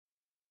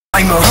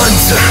I'm a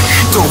hunter,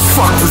 don't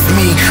fuck with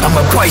me,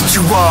 I'ma bite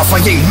you off,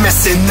 I ain't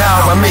messing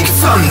now, I make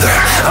thunder,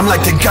 I'm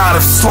like the god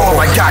of Thor,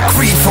 I got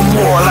greed for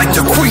more, like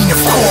the queen of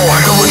core,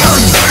 going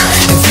under,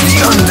 into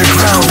the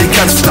underground, they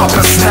can't stop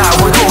us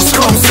now, a ghost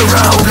comes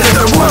around, let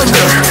her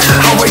wonder,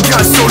 how I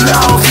got so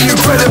loud, the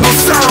incredible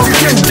sound, you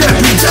can't get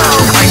me down,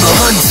 I'm a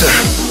hunter.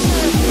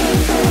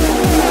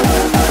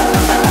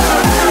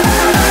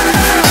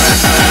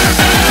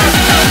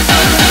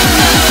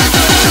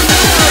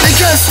 They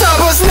can't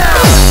stop us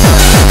now.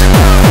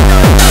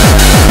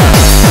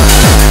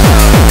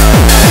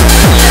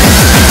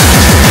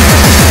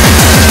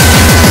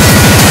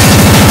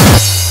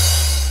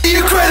 The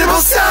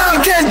incredible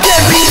sound can't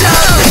get me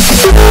down.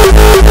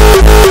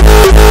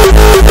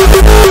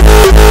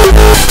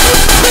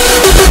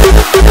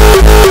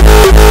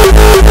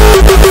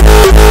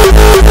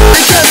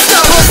 They can't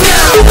stop us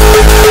now.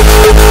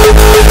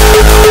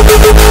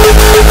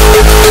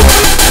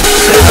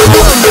 Never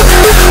wonder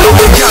how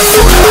we got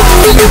so long.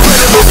 The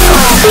incredible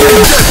sound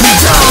can't get me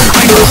down.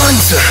 I'm a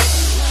hunter.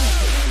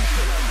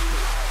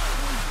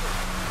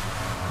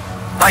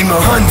 I'm a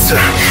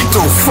hunter,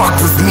 don't fuck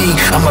with me,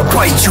 I'ma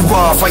bite you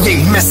off, I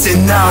ain't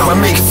messing now, I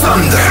make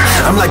thunder,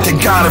 I'm like the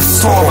god of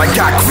Thor, I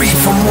got greed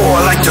for more,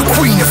 like the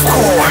queen of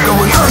core,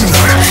 going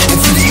under,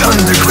 into the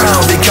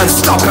underground, they can't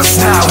stop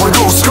us now, a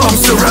ghost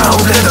comes around,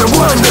 let her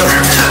wonder,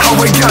 how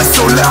I got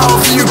so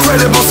loud, the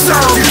incredible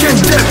sound, you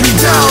can't get me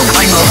down,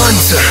 I'm a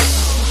hunter.